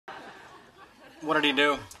What did he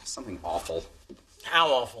do? Something awful.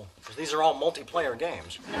 How awful? Because these are all multiplayer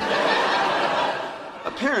games.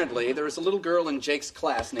 Apparently, there was a little girl in Jake's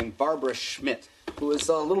class named BOOBRA SCHMIDT who was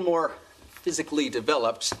a little more physically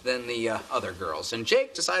developed than the other girls. And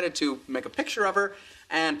Jake decided to make a picture of her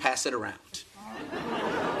and pass it around.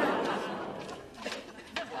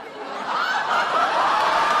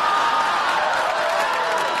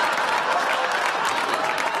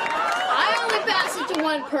 I only passed it to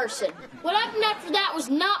one person. What happened after that was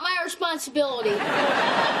not my responsibility.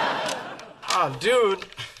 Oh, dude,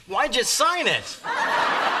 why'd you sign it? Okay,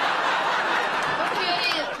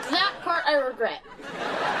 that part I regret.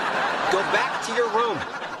 Go back to your room.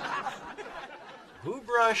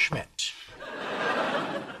 BOOBRA SCHMIDT.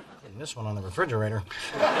 Getting this one on the refrigerator.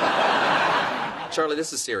 Charlie,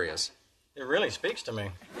 this is serious. It really speaks to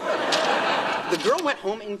me. The girl went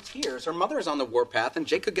home in tears. Her mother is on the warpath, and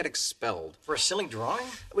Jake could get expelled. For a silly drawing?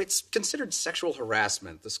 It's considered sexual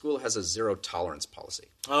harassment. The school has a zero-tolerance policy.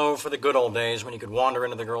 Oh, for the good old days when you could wander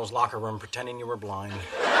into the girls' locker room pretending you were blind.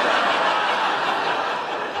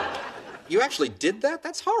 You actually did that?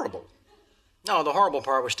 That's horrible. No, the horrible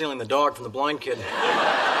part was stealing the dog from the blind kid.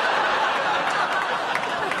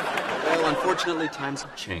 Well, unfortunately, times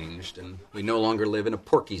have changed, and we no longer live in a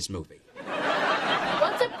Porky's movie.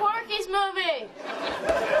 What's a Porky's movie?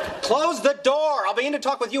 Close the door! I'll be in to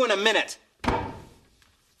talk with you in a minute. Oh,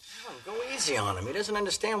 go easy on him. He doesn't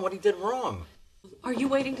understand what he did wrong. Are you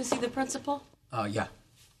waiting to see the principal? Yeah.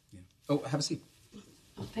 Oh, have a seat.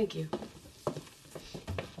 Oh, thank you.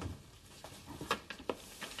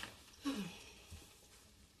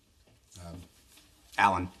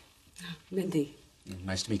 Alan. Mindy.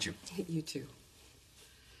 Nice to meet you. You too.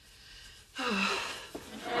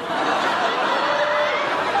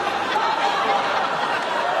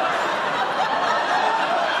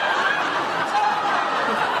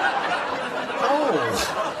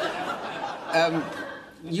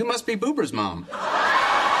 You must be BOOBRA's mom.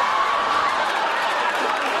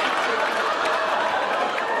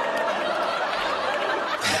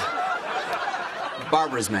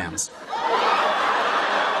 Barbara's mams.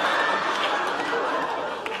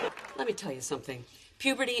 Let me tell you something.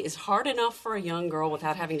 Puberty is hard enough for a young girl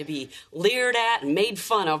without having to be leered at and made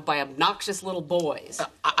fun of by obnoxious little boys.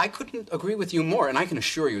 I couldn't agree with you more, and I can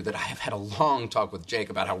assure you that I have had a long talk with Jake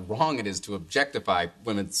about how wrong it is to objectify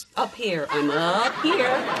women's... Up here. I'm up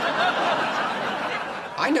here.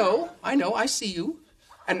 I know, I see you.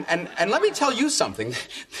 And let me tell you something.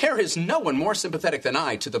 There is no one more sympathetic than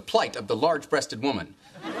I to the plight of the large-breasted woman.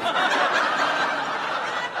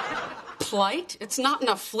 Plight? It's not an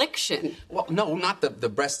affliction. Well, no, not the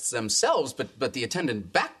breasts themselves, but the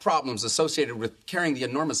attendant back problems associated with carrying the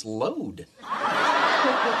enormous load.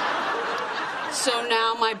 So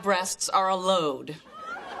now my breasts are a load.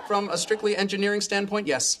 From a strictly engineering standpoint,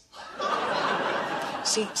 yes.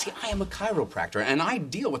 See, I am a chiropractor, and I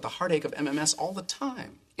deal with the heartache of MMS all the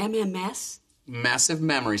time. MMS? Massive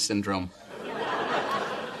memory syndrome.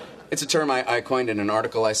 It's a term I coined in an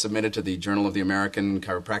article I submitted to the Journal of the American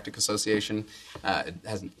Chiropractic Association. It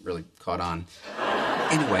hasn't really caught on.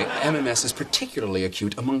 Anyway, MMS is particularly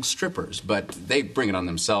acute among strippers, but they bring it on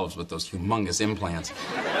themselves with those humongous implants.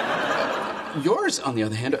 Yours, on the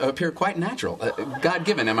other hand, appear quite natural.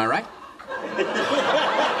 God-given, am I right?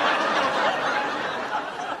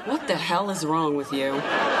 What the hell is wrong with you?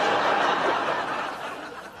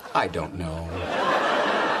 I don't know.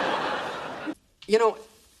 You know,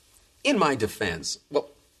 in my defense,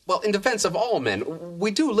 well, in defense of all men, we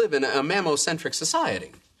do live in a mammocentric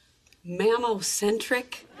society.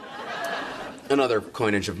 Mammocentric? Another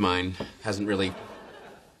coinage of mine hasn't really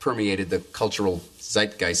permeated the cultural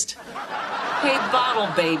zeitgeist. Hey, bottle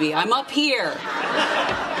baby, I'm up here.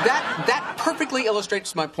 That perfectly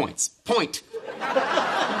illustrates my points. Point.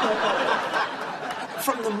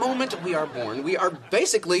 From the moment we are born, we are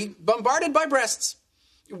basically bombarded by breasts.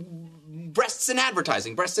 Breasts in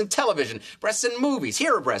advertising, breasts in television, breasts in movies.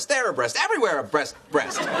 Here a breast, there a breast, everywhere a breast.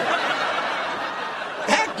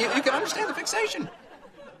 Heck, you can understand the fixation.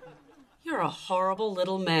 You're a horrible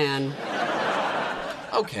little man.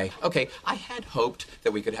 Okay. I had hoped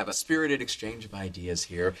that we could have a spirited exchange of ideas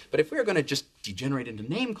here, but if we're going to just degenerate into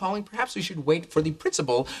name-calling, perhaps we should wait for the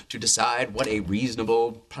principal to decide what a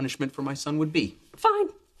reasonable punishment for my son would be. Fine.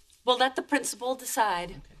 We'll let the principal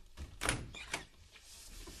decide. Okay.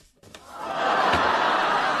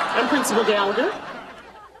 I'm Principal Gallagher.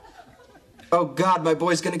 Oh, God, my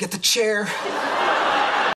boy's going to get the chair.